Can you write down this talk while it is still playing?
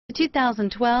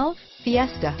2012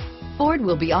 Fiesta. Ford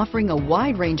will be offering a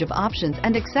wide range of options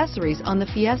and accessories on the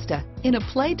Fiesta in a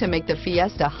play to make the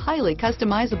Fiesta highly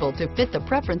customizable to fit the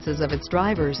preferences of its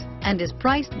drivers and is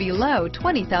priced below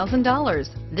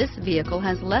 $20,000. This vehicle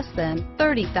has less than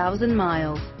 30,000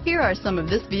 miles. Here are some of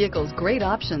this vehicle's great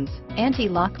options: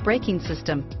 anti-lock braking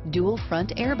system, dual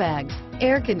front airbags,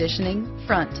 air conditioning,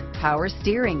 front, power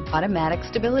steering, automatic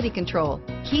stability control,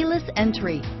 keyless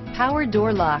entry, power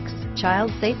door locks,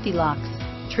 child safety locks,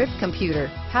 trip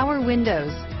computer, power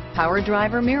windows, power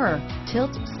driver mirror,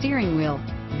 tilt steering wheel,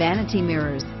 vanity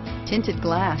mirrors, tinted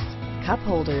glass, cup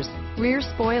holders, rear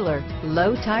spoiler,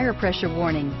 low tire pressure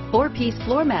warning, 4-piece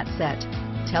floor mat set,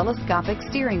 telescopic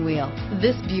steering wheel.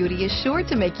 This beauty is sure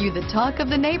to make you the talk of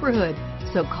the neighborhood.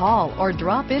 So call or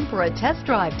drop in for a test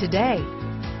drive today.